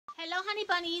Hello honey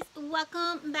bunnies,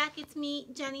 welcome back. It's me,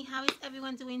 Jenny. How is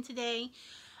everyone doing today?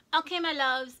 Okay my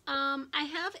loves, I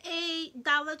have a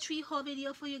Dollar Tree haul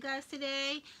video for you guys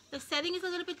today. The setting is a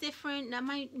little bit different, not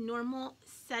my normal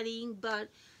setting, but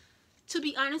to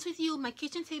be honest with you, my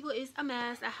kitchen table is a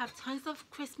mess. I have tons of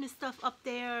Christmas stuff up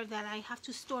there that I have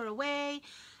to store away,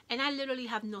 and I literally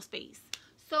have no space.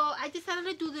 So I decided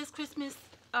to do this Christmas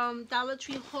Dollar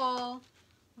Tree haul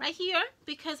right here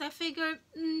because I figured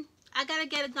I gotta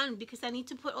get it done because I need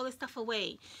to put all this stuff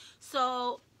away.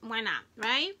 So why not,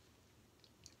 right?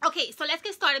 Okay, so let's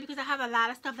get started because I have a lot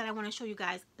of stuff that I want to show you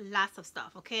guys. Lots of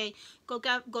stuff, okay? Go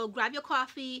grab your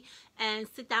coffee and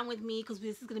sit down with me because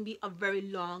this is going to be a very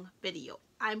long video.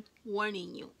 I'm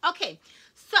warning you. Okay,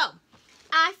 so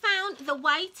I found the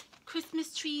white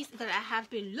Christmas trees that I have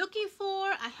been looking for.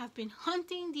 I have been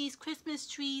hunting these Christmas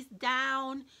trees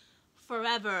down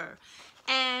forever.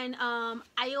 And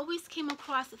I always came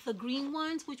across the green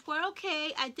ones, which were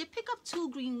okay. I did pick up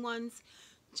 2 green ones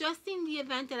just in the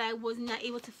event that I was not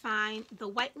able to find the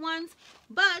white ones,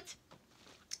 but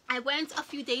I went a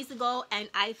few days ago and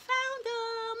I found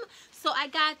them. So I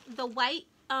got the white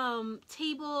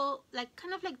table, like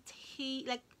kind of like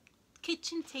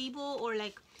kitchen table, or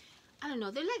like, I don't know,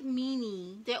 they're like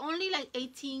mini, they're only like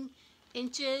 18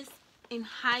 inches in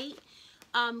height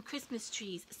Christmas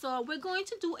trees. So we're going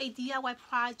to do a DIY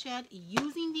project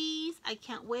using these. I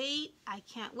can't wait.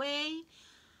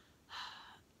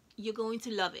 You're going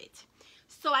to love it.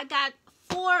 So I got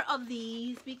 4 of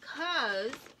these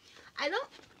because I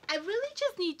really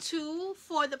just need 2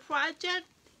 for the project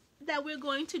that we're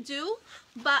going to do,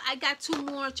 but I got 2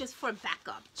 more just for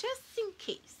backup, just in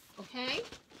case. Okay,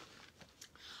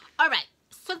 all right.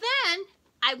 So then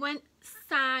I went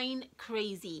sign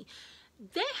crazy.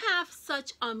 They have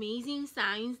such amazing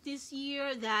signs this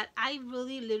year that I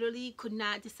really literally could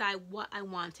not decide what I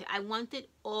wanted. I wanted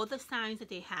all the signs that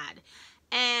they had,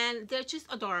 and they're just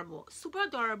adorable, super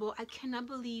adorable. I cannot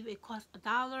believe it cost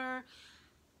 $1.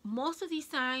 Most of these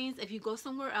signs, if you go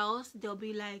somewhere else, they'll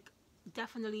be like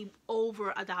definitely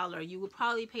over $1. You would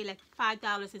probably pay like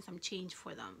 $5 and some change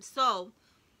for them. So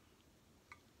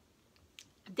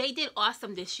they did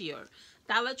awesome this year.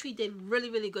 Dollar Tree did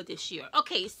really good this year.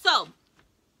 Okay, so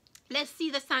let's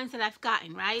see the signs that I've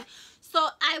gotten, right? So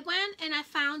I went and I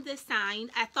found this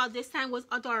sign. I thought this sign was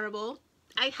adorable.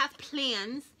 I have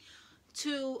plans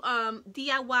to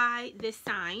DIY this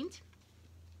sign,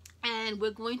 and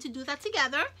we're going to do that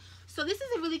together. So this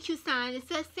is a really cute sign. It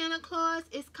says Santa Claus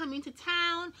is coming to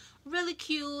town. Really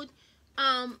cute.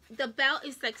 The bell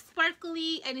is like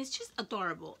sparkly and it's just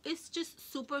adorable. It's just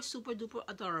super duper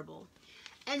adorable.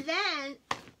 And then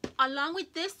along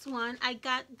with this one, I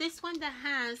got this one that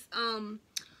has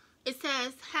it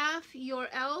says have your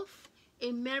elf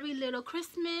a merry little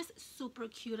Christmas. Super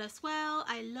cute as well.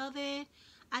 I love it.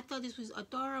 I thought this was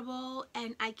adorable,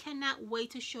 and I cannot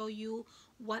wait to show you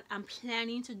what I'm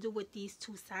planning to do with these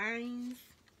 2 signs.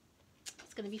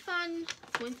 It's gonna be fun.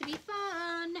 It's going to be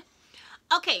fun.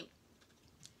 Okay,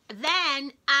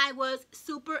 then I was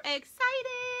super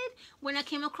excited when I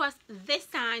came across this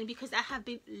sign because I have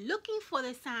been looking for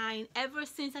this sign ever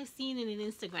since I seen it on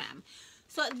Instagram.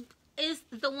 So it's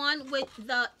the one with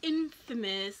the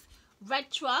infamous red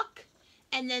truck,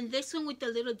 and then this one with the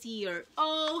little deer.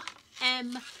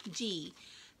 OMG.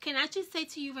 Can I just say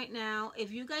to you right now,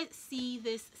 if you guys see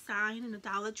this sign in the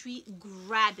Dollar Tree,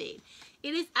 grab it.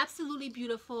 It is absolutely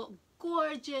beautiful.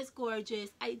 Gorgeous.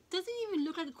 It doesn't even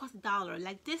look like it costs $1.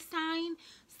 Like this sign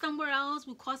somewhere else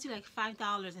would cost you like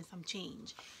 $5 and some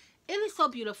change. It is so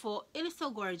beautiful. It is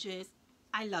so gorgeous.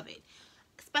 I love it.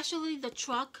 Especially the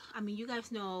truck. I mean, you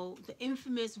guys know the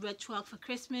infamous red truck for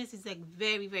Christmas is like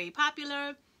very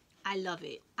popular. I love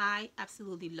it. I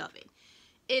absolutely love it.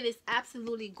 It is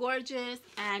absolutely gorgeous,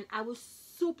 and I was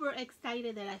super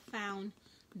excited that I found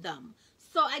them.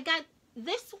 So I got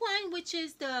this one, which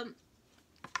is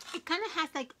it kind of has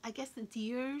like, I guess, the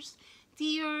deers,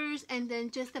 and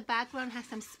then just the background has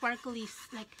some sparkly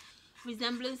like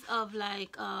resemblance of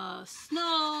like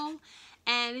snow,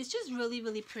 and it's just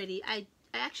really pretty. I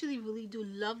actually really do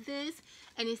love this.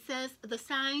 And it says, the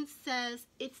sign says,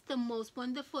 it's the most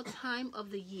wonderful time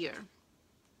of the year.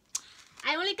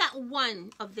 I only got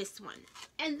 1 of this one.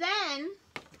 And then,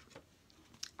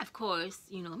 of course,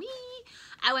 you know me,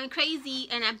 I went crazy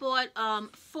and I bought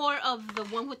 4 of the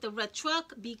one with the red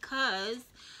truck because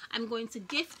I'm going to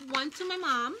gift 1 to my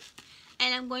mom,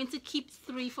 and I'm going to keep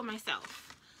 3 for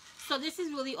myself. So this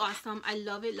is really awesome. I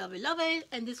love it.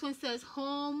 And this one says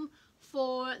home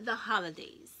for the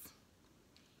holidays.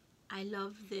 I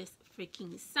love this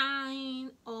freaking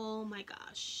sign. Oh my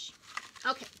gosh.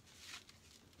 Okay,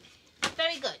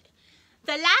 very good.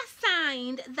 The last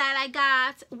sign that I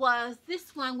got was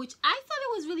this one, which I thought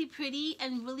it was really pretty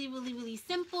and really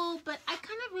simple, but I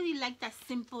kind of really like that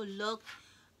simple look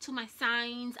to my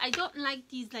signs. I don't like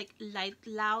these like light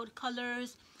loud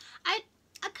colors. I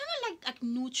kind of like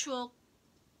neutral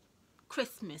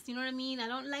Christmas, you know what I mean? I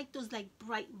don't like those like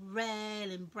bright red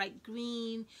and bright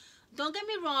green. Don't get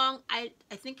me wrong, I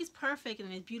think it's perfect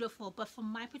and it's beautiful, but for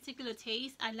my particular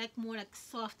taste, I like more like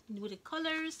soft nude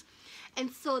colors. And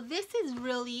so this is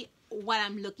really what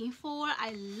I'm looking for.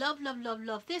 I love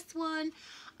this one.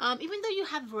 Even though you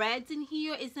have reds in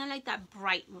here, it's not like that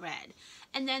bright red.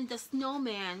 And then the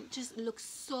snowman just looks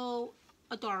so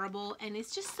adorable, and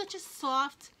it's just such a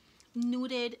soft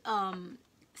nuded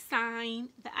sign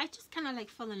that I just kind of like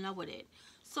fell in love with it.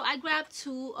 So I grabbed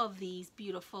 2 of these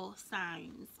beautiful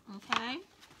signs. Okay,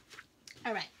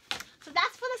 all right, so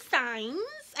that's for the signs.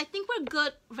 I think we're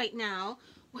good right now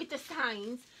with the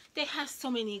signs. They have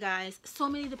so many, guys, so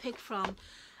many to pick from.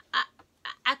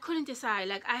 I couldn't decide.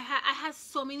 Like I had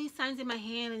so many signs in my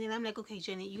hand, and then I'm like, okay,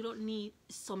 Jenny, you don't need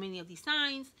so many of these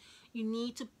signs. You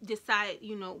need to decide,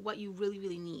 you know, what you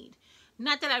really need.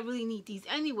 Not that I really need these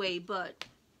anyway, but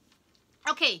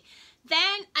okay.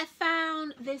 Then I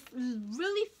found this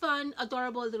really fun,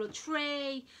 adorable little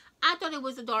tray. I thought it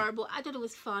was adorable. I thought it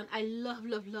was fun. I love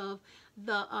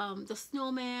the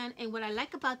snowman. And what I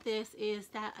like about this is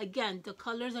that, again, the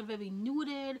colors are very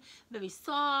nuded, very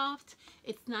soft.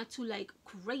 It's not too like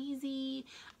crazy.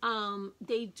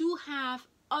 They do have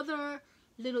other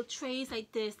little trays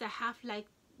like this that have like,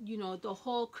 you know, the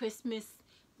whole Christmas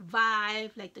vibe,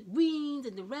 like the greens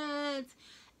and the reds,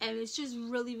 and it's just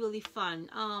really fun.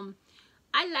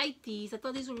 I like these. I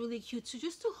thought these were really cute too,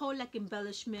 just to hold like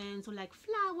embellishments or like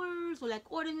flowers or like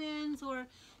ornaments or,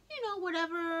 you know,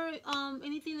 whatever,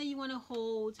 anything that you want to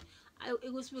hold.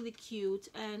 It was really cute.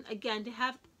 And again, they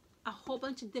have a whole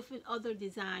bunch of different other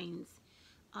designs.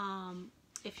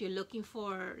 If you're looking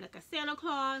for like a Santa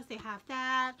Claus, they have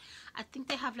that. I think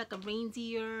they have like a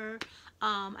reindeer.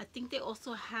 I think they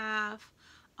also have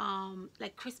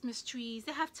like Christmas trees.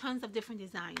 They have tons of different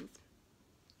designs.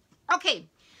 Okay,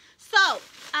 so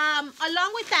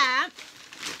along with that,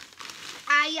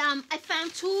 I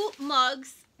found 2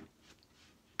 mugs.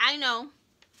 I know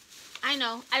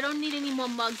I don't need any more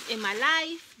mugs in my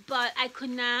life, but I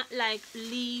could not like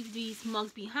leave these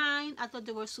mugs behind. I thought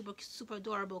they were super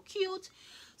adorable, cute.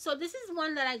 So this is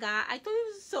one that I got. I thought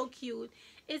it was so cute.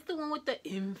 It's the one with the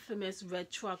infamous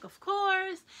red truck, of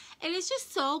course, and it's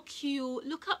just so cute.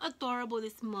 Look how adorable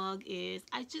this mug is.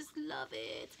 I just love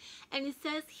it. And it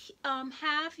says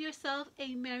have yourself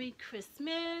a Merry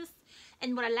Christmas.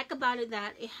 And what I like about it,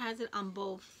 that it has it on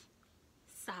both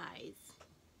sides.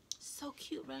 So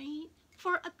cute, right?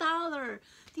 For $1.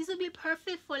 These would be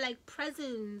perfect for like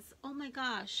presents. Oh my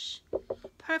gosh,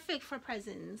 perfect for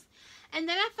presents. And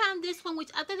then I found this one, which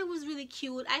I thought it was really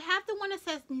cute. I have the one that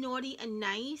says naughty and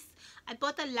nice. I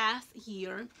bought that last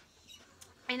year,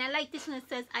 and I like this one that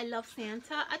says I love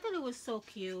Santa. I thought it was so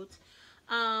cute.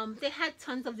 They had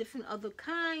tons of different other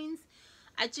kinds.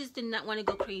 I just did not want to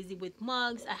go crazy with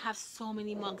mugs. I have so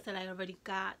many mugs that I already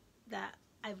got that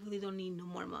I really don't need no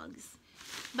more mugs.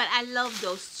 But I love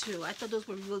those too. I thought those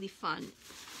were really fun.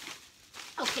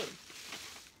 Okay,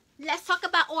 let's talk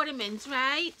about ornaments,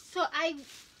 right? So I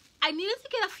needed to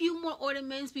get a few more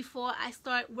ornaments before I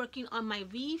start working on my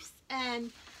wreaths,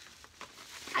 and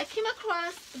I came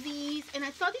across these, and I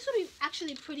thought these would be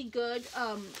actually pretty good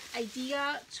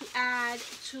idea to add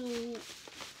to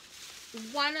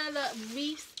one of the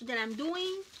wreaths that I'm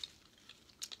doing.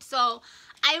 So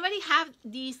I already have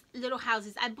these little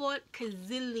houses. I bought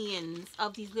gazillions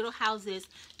of these little houses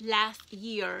last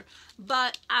year,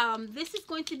 but this is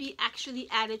going to be actually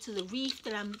added to the wreath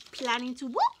that I'm planning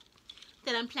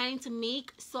to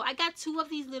make. So I got 2 of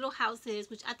these little houses,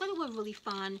 which I thought were really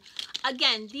fun.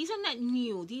 Again, these are not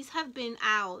new. These have been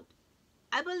out,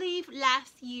 I believe,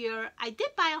 last year. I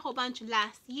did buy a whole bunch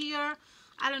last year.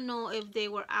 I don't know if they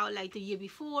were out like the year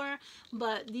before,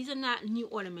 but these are not new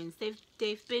ornaments.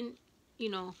 They've been, you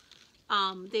know,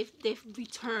 they've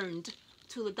returned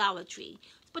to the Dollar Tree.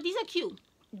 But these are cute,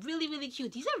 really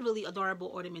cute. These are really adorable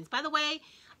ornaments. By the way,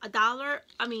 $1.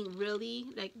 I mean, really,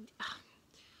 like,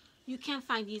 you can't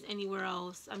find these anywhere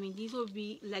else. I mean, these will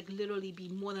be like literally be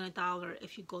more than $1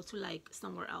 if you go to like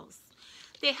somewhere else.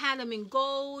 They had them in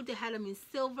gold, they had them in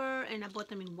silver, and I bought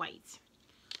them in white.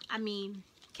 I mean,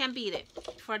 can't beat it.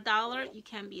 For $1, you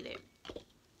can't beat it.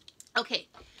 Okay,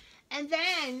 and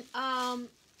then I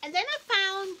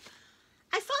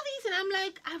saw these and I'm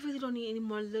like, I really don't need any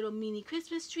more little mini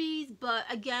Christmas trees. But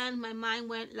again, my mind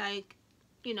went like,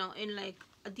 you know, in like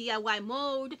a DIY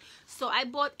mode. So I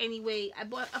bought anyway. I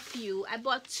bought a few. I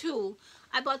bought two.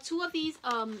 I bought two of these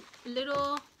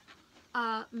little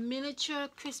miniature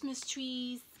Christmas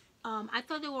trees. I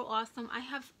thought they were awesome. I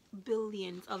have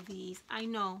billions of these. I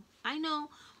know,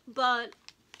 but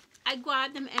I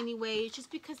grabbed them anyway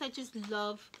just because I just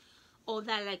love all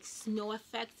that like snow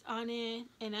effects on it,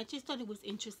 and I just thought it was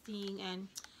interesting. And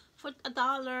for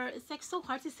 $1, it's like so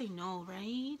hard to say no,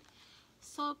 right?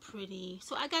 So pretty.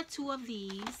 So I got two of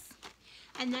these,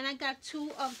 and then I got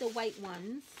two of the white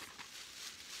ones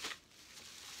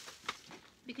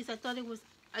because I thought it was,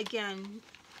 again,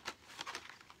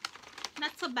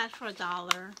 not so bad for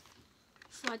 $1.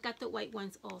 So I got the white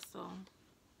ones also.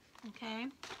 Okay.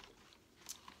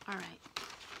 All right.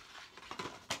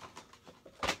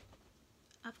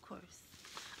 Of course.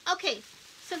 Okay.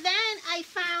 So then I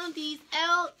found these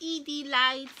LED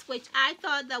lights, which I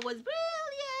thought that was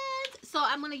brilliant. So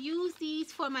I'm going to use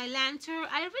these for my lantern.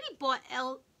 I already bought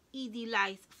LED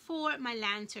lights for my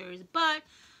lanterns, but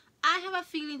I have a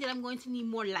feeling that I'm going to need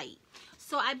more light.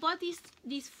 So I bought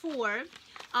these four,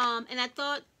 and I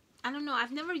thought, I don't know,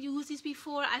 I've never used these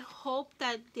before. I hope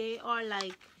that they are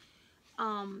like,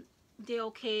 they're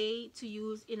okay to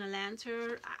use in a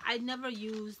lantern. I never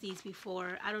used these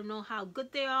before. I don't know how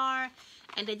good they are,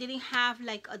 and they didn't have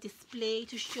like a display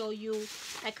to show you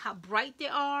like how bright they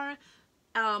are.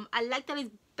 I like that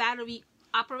it's battery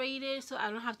operated, so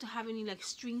I don't have to have any like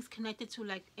strings connected to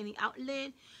like any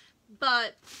outlet.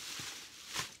 But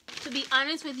to be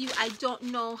honest with you, I don't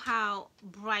know how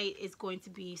bright it's going to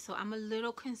be, so I'm a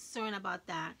little concerned about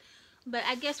that, but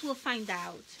I guess we'll find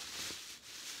out.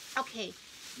 Okay,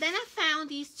 then I found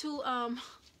these two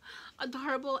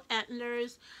adorable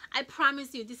antlers. I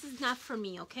promise you, this is not for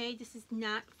me, okay? This is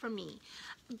not for me,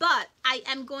 but I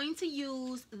am going to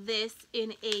use this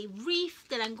in a wreath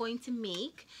that I'm going to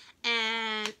make,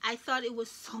 and I thought it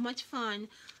was so much fun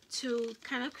to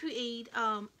kind of create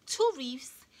two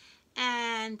wreaths.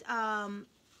 And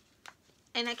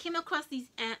I came across these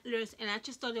antlers, and I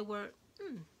just thought they were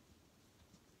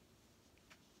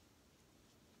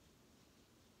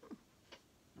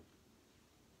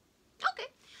okay.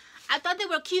 I thought they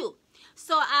were cute,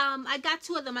 so I got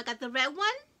two of them. I got the red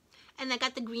one, and I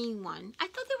got the green one. I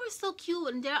thought they were so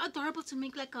cute, and they're adorable to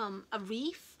make like a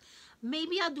wreath.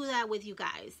 Maybe I'll do that with you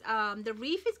guys. The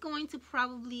wreath is going to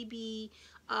probably be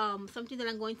something that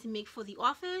I'm going to make for the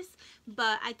office,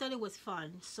 but I thought it was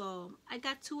fun, so I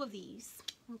got two of these.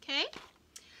 Okay,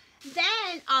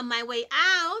 then on my way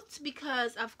out,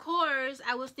 because of course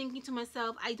I was thinking to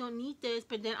myself, I don't need this,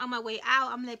 but then on my way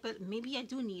out I'm like, but maybe I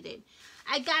do need it.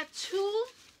 I got two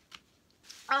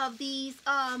of these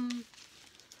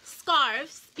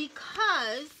scarves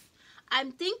because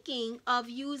I'm thinking of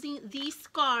using these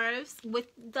scarves with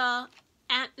the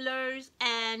antlers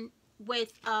and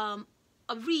with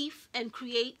a wreath and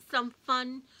create some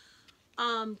fun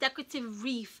decorative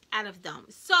wreath out of them.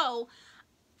 So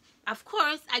of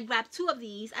course I grabbed two of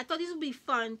these. I thought these would be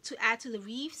fun to add to the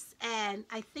wreaths, and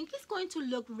I think it's going to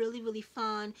look really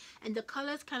fun, and the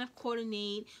colors kind of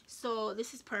coordinate, so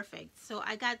this is perfect. So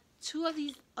I got two of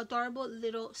these adorable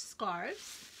little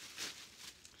scarves.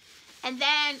 And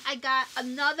then I got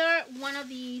another one of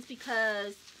these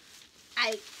because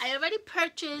I already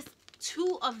purchased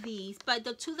two of these, but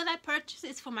the two that I purchased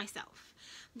is for myself.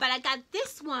 But I got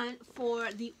this one for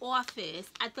the office.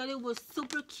 I thought it was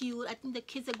super cute. I think the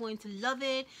kids are going to love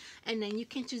it. And then you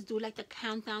can just do like the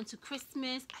countdown to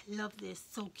Christmas. I love this.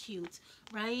 So cute,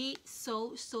 right?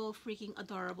 So freaking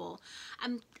adorable.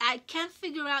 I can't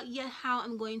figure out yet how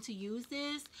I'm going to use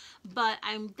this, but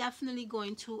I'm definitely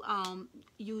going to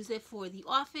use it for the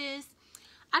office.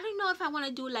 I don't know if I want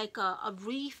to do like a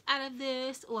wreath out of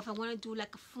this, or if I want to do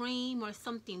like a frame or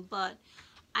something, but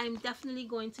I'm definitely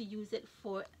going to use it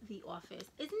for the office.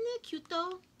 Isn't it cute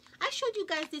though? I showed you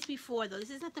guys this before though. This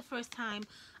is not the first time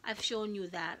I've shown you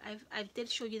that. I did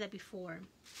show you that before.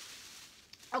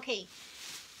 Okay.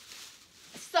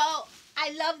 So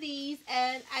I love these,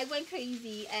 and I went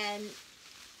crazy, and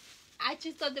I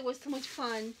just thought they were so much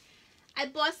fun. I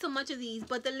bought so much of these,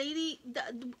 but the lady,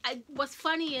 what's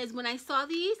funny is when I saw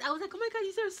these, I was like, oh my god,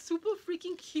 these are super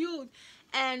freaking cute.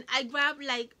 And I grabbed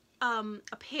like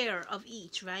a pair of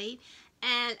each, right?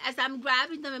 And as I'm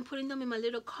grabbing them and putting them in my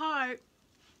little cart,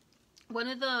 one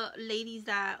of the ladies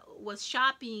that was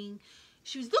shopping,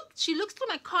 she looks through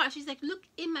my cart. She's like, look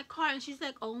in my cart, and she's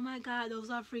like, oh my god, those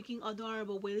are freaking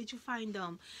adorable. Where did you find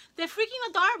them? They're freaking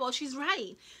adorable. She's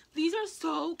right. These are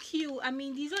so cute. I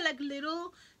mean, these are like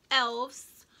little elves,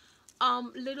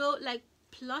 little like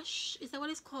plush, is that what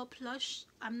it's called? Plush?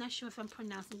 I'm not sure if I'm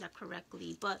pronouncing that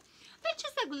correctly, but they're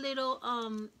just like little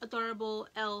adorable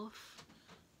elf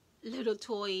little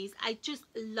toys. I just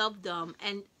love them,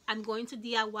 and I'm going to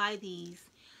DIY these,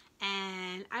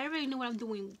 and I already know what I'm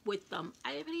doing with them.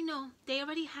 I already know. They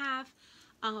already have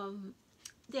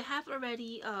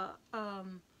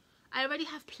I already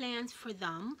have plans for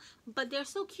them, but they're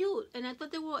so cute, and I thought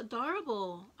they were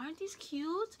adorable. Aren't these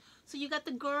cute? So you got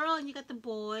the girl and you got the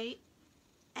boy,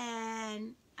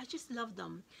 and I just love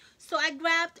them. So I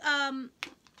grabbed a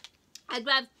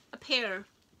pair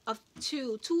of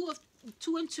two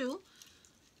and two,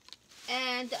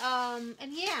 and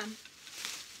yeah.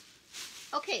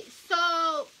 Okay,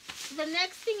 so the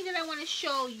next thing that I want to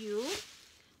show you,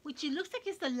 which it looks like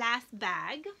it's the last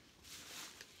bag,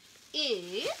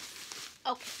 is,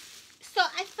 okay, so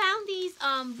I found these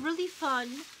really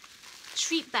fun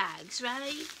treat bags,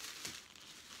 right?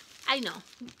 I know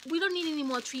we don't need any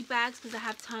more treat bags because I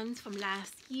have tons from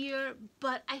last year,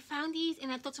 but I found these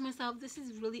and I thought to myself, this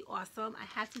is really awesome. I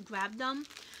had to grab them.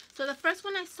 So the first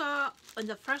one I saw, and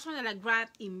the first one that I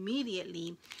grabbed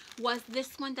immediately, was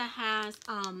this one that has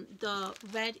the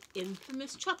red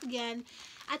infamous truck again.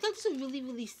 I thought this was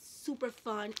really super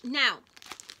fun. Now,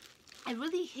 I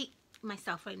really hate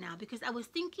myself right now because I was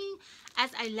thinking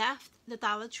as I left the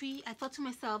Dollar Tree, I thought to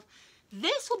myself,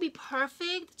 this will be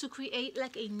perfect to create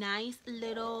like a nice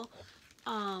little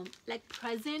like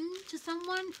present to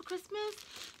someone for Christmas,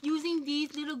 using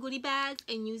these little goodie bags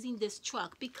and using this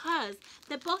truck, because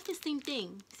they're both the same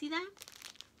thing. See that?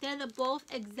 They're the both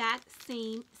exact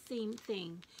same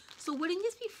thing. So wouldn't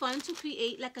this be fun to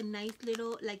create like a nice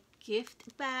little like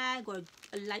gift bag, or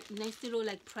a like nice little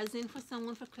like present for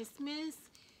someone for Christmas?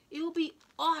 It will be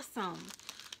awesome.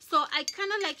 So I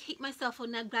kind of like hate myself for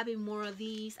not grabbing more of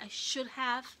these. I should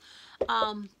have,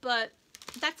 but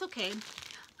that's okay.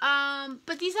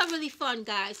 But these are really fun,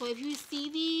 guys. So if you see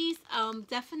these,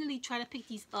 definitely try to pick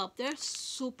these up. They're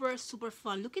super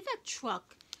fun. Look at that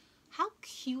truck. How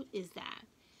cute is that?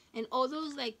 And all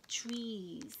those like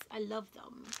trees. I love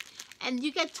them. And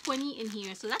you get 20 in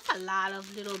here, so that's a lot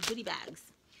of little goodie bags.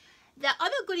 The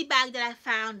other goodie bag that I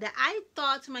found, that I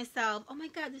thought to myself, oh my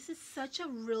god, this is such a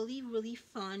really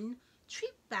fun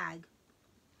treat bag.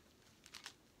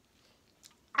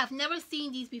 I've never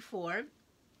seen these before.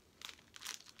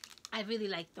 I really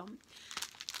like them.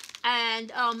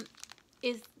 And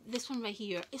is this one right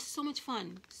here. It's so much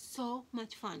fun. So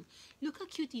much fun. Look how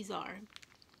cute these are.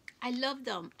 I love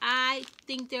them. I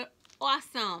think they're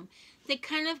awesome. They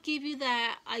kind of give you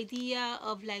that idea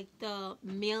of like the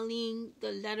mailing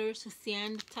the letters to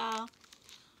Santa.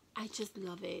 I just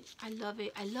love it. I love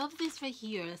it. I love this right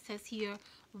here. It says here,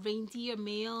 reindeer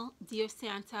mail, dear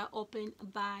Santa, open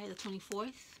by the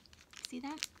 24th. See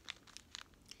that?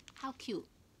 How cute.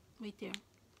 Right there.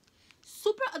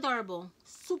 Super adorable.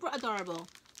 Super adorable.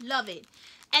 Love it.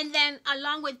 And then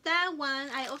along with that one,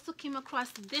 I also came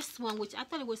across this one, which I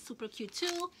thought it was super cute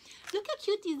too. Look how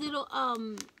cute these little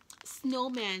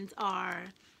snowmen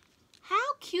are.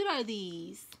 How cute are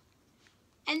these?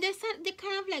 And they're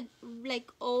kind of like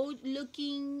old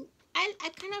looking. I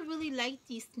kind of really like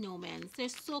these snowmen. They're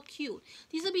so cute.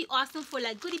 These would be awesome for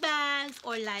like goodie bags,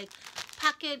 or like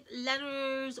pocket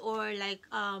letters, or like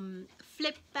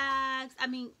flip bags. I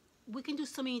mean, we can do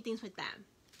so many things with them.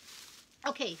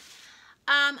 Okay,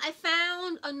 I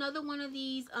found another one of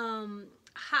these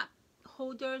hot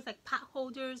holders, like pot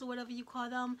holders or whatever you call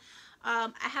them.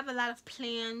 I have a lot of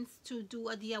plans to do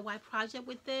a DIY project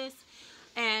with this,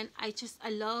 and I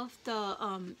love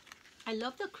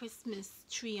the Christmas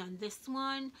tree on this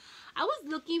one. I was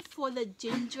looking for the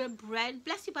gingerbread.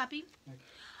 Bless you, Papi. Okay.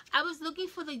 I was looking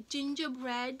for the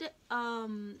gingerbread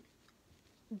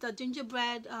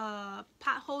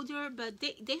pot holder, but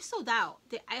they sold out.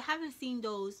 I haven't seen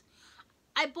those.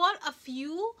 I bought a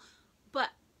few,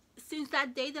 but since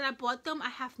that day that I bought them, I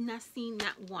have not seen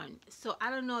that one. So I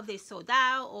don't know if they sold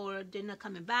out or they're not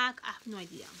coming back. I have no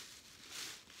idea.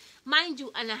 Mind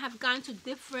you, and I have gone to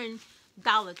different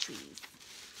Dollar Trees.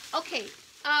 Okay,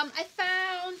 I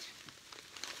found,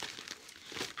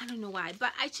 I don't know why,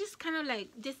 but I just kind of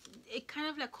like this, it kind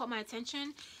of like caught my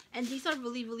attention. And these are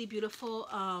really beautiful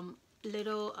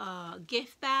little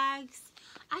gift bags.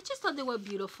 I just thought they were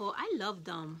beautiful. I love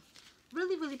them.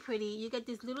 Really pretty. You get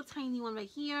this little tiny one right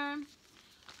here.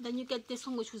 Then you get this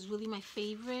one, which was really my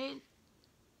favorite.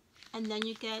 And then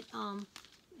you get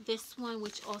this one,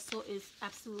 which also is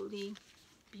absolutely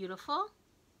beautiful.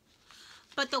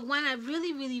 But the one I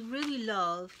really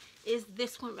love is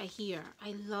this one right here.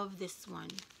 I love this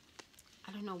one.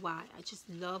 I don't know why. I just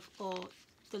love all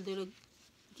the little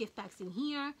gift bags in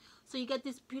here. So you get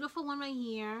this beautiful one right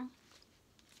here.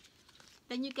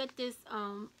 Then you get this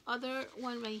other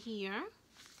one right here.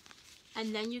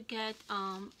 And then you get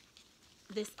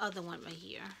this other one right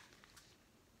here.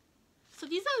 So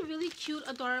these are really cute,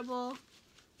 adorable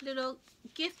little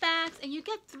gift bags, and you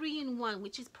get 3 in 1,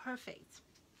 which is perfect.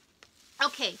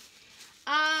 Okay,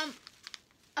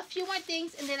 a few more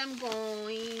things, and then I'm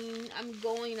going.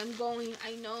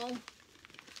 I know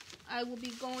I will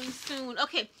be going soon.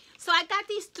 Okay, so I got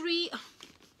these 3.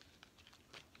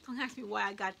 Don't ask me why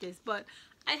I got this, but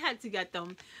I had to get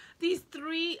them. These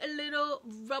 3 little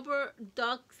rubber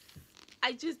ducks.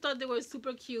 I just thought they were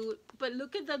super cute. But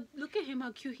look at him,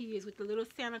 how cute he is with the little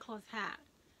Santa Claus hat.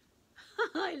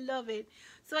 I love it.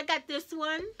 So I got this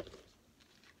one.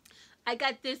 I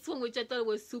got this one, which I thought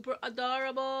was super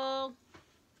adorable.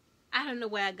 I don't know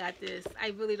why I got this. I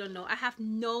really don't know. I have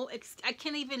no I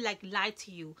can't even like lie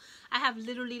to you. I have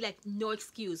literally like no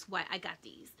excuse why I got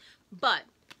these. But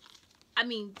I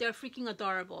mean, they're freaking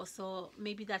adorable, so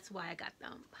maybe that's why I got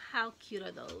them. How cute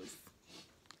are those?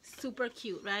 Super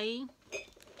cute, right?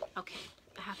 Okay,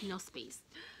 I have no space.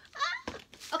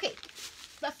 Okay,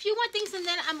 a few more things and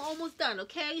then I'm almost done,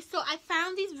 okay? So I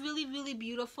found these really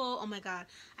beautiful, oh my god.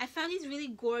 I found these really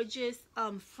gorgeous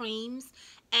frames,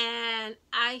 and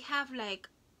I have like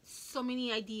so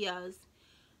many ideas,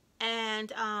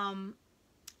 and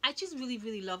I just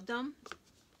really love them.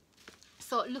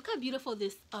 So look how beautiful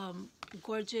this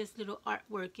gorgeous little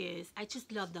artwork is. I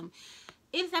just love them.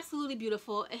 It is absolutely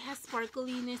beautiful. It has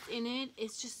sparkliness in it.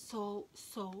 It's just so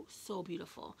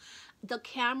beautiful. The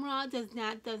camera does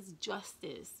not do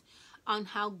justice on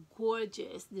how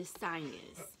gorgeous this sign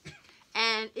is.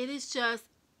 And it is just,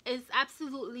 it's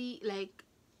absolutely like,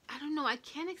 I don't know, I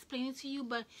can't explain it to you,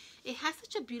 but it has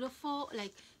such a beautiful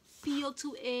like feel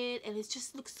to it, and it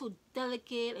just looks so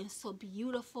delicate and so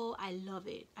beautiful. I love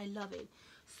it. I love it.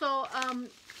 So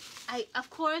of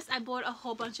course I bought a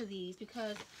whole bunch of these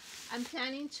because I'm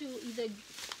planning to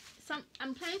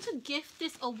I'm planning to gift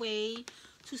this away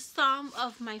to some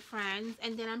of my friends,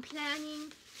 and then I'm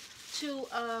planning to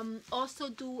also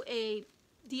do a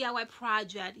DIY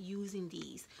project using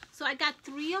these. So I got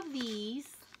 3 of these,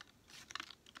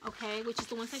 okay, which is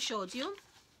the ones I showed you.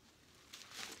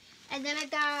 And then I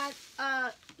got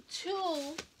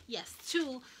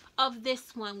 2 of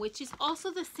this one, which is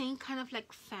also the same kind of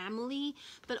like family,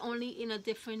 but only in a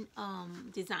different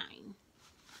design.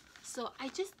 So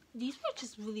these were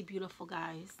just really beautiful,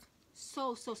 guys.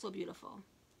 So beautiful.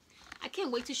 I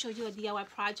can't wait to show you a DIY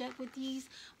project with these.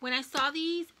 When I saw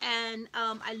these and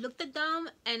I looked at them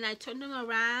and I turned them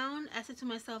around, I said to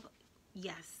myself,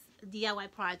 yes,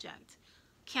 DIY project.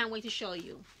 Can't wait to show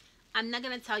you. I'm not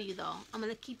gonna tell you though. I'm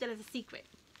gonna keep that as a secret.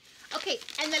 Okay,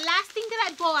 and the last thing that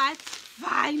I bought,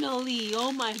 finally,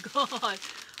 oh my god,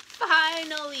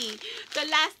 finally, the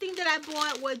last thing that I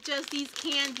bought was just these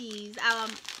candies.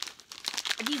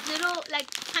 These little like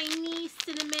tiny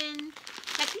cinnamon,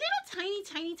 like little tiny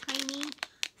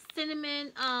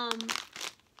cinnamon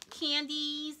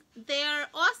candies. They're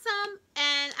awesome,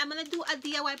 and I'm gonna do a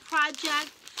DIY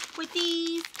project with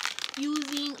these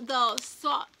using the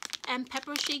salt and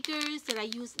pepper shakers that I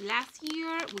used last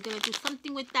year. We're gonna do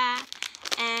something with that,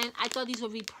 and I thought these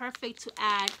would be perfect to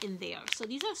add in there. So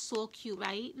these are so cute,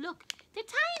 right? Look, they're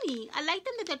tiny. I like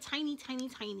them that they're tiny.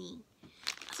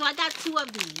 So I got 2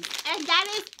 of these, and that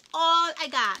is all I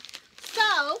got.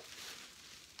 So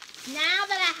now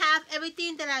that I have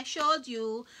everything that I showed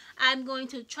you, I'm going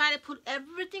to try to put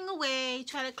everything away,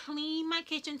 try to clean my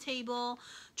kitchen table,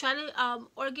 try to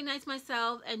organize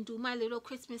myself and do my little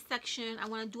Christmas section. I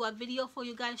want to do a video for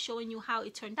you guys showing you how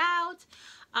it turned out.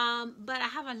 But I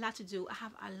have a lot to do. I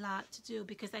have a lot to do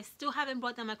because I still haven't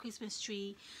brought down my Christmas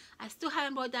tree. I still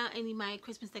haven't brought down any of my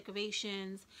Christmas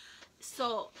decorations.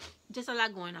 So there's a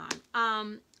lot going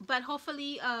on. But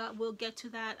hopefully we'll get to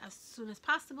that as soon as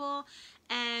possible,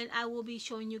 and I will be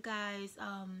showing you guys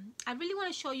I really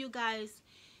want to show you guys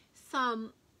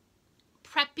some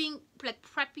prepping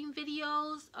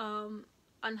videos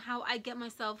on how I get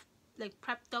myself like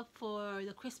prepped up for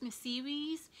the Christmas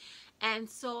series, and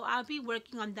so I'll be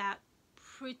working on that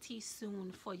pretty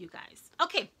soon for you guys.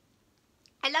 Okay,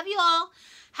 I love you all.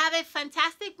 Have a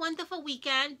fantastic, wonderful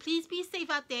weekend. Please be safe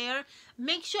out there.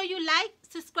 Make sure you like,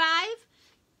 subscribe,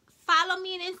 follow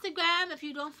me on Instagram. If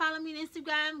you don't follow me on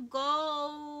Instagram,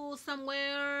 go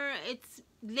somewhere. It's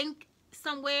linked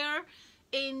somewhere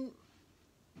in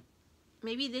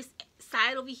maybe this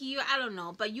side over here. I don't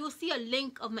know. But you'll see a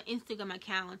link of my Instagram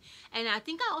account. And I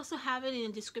think I also have it in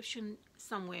the description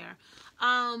somewhere.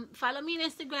 Follow me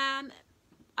on Instagram.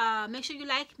 Make sure you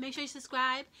like, make sure you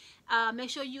subscribe,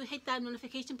 make sure you hit that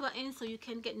notification button so you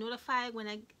can get notified when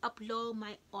I upload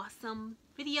my awesome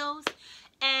videos.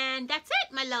 And that's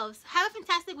it, my loves. Have a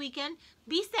fantastic weekend.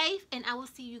 Be safe, and I will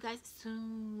see you guys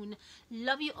soon.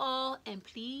 Love you all, and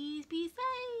please be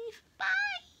safe.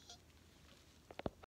 Bye.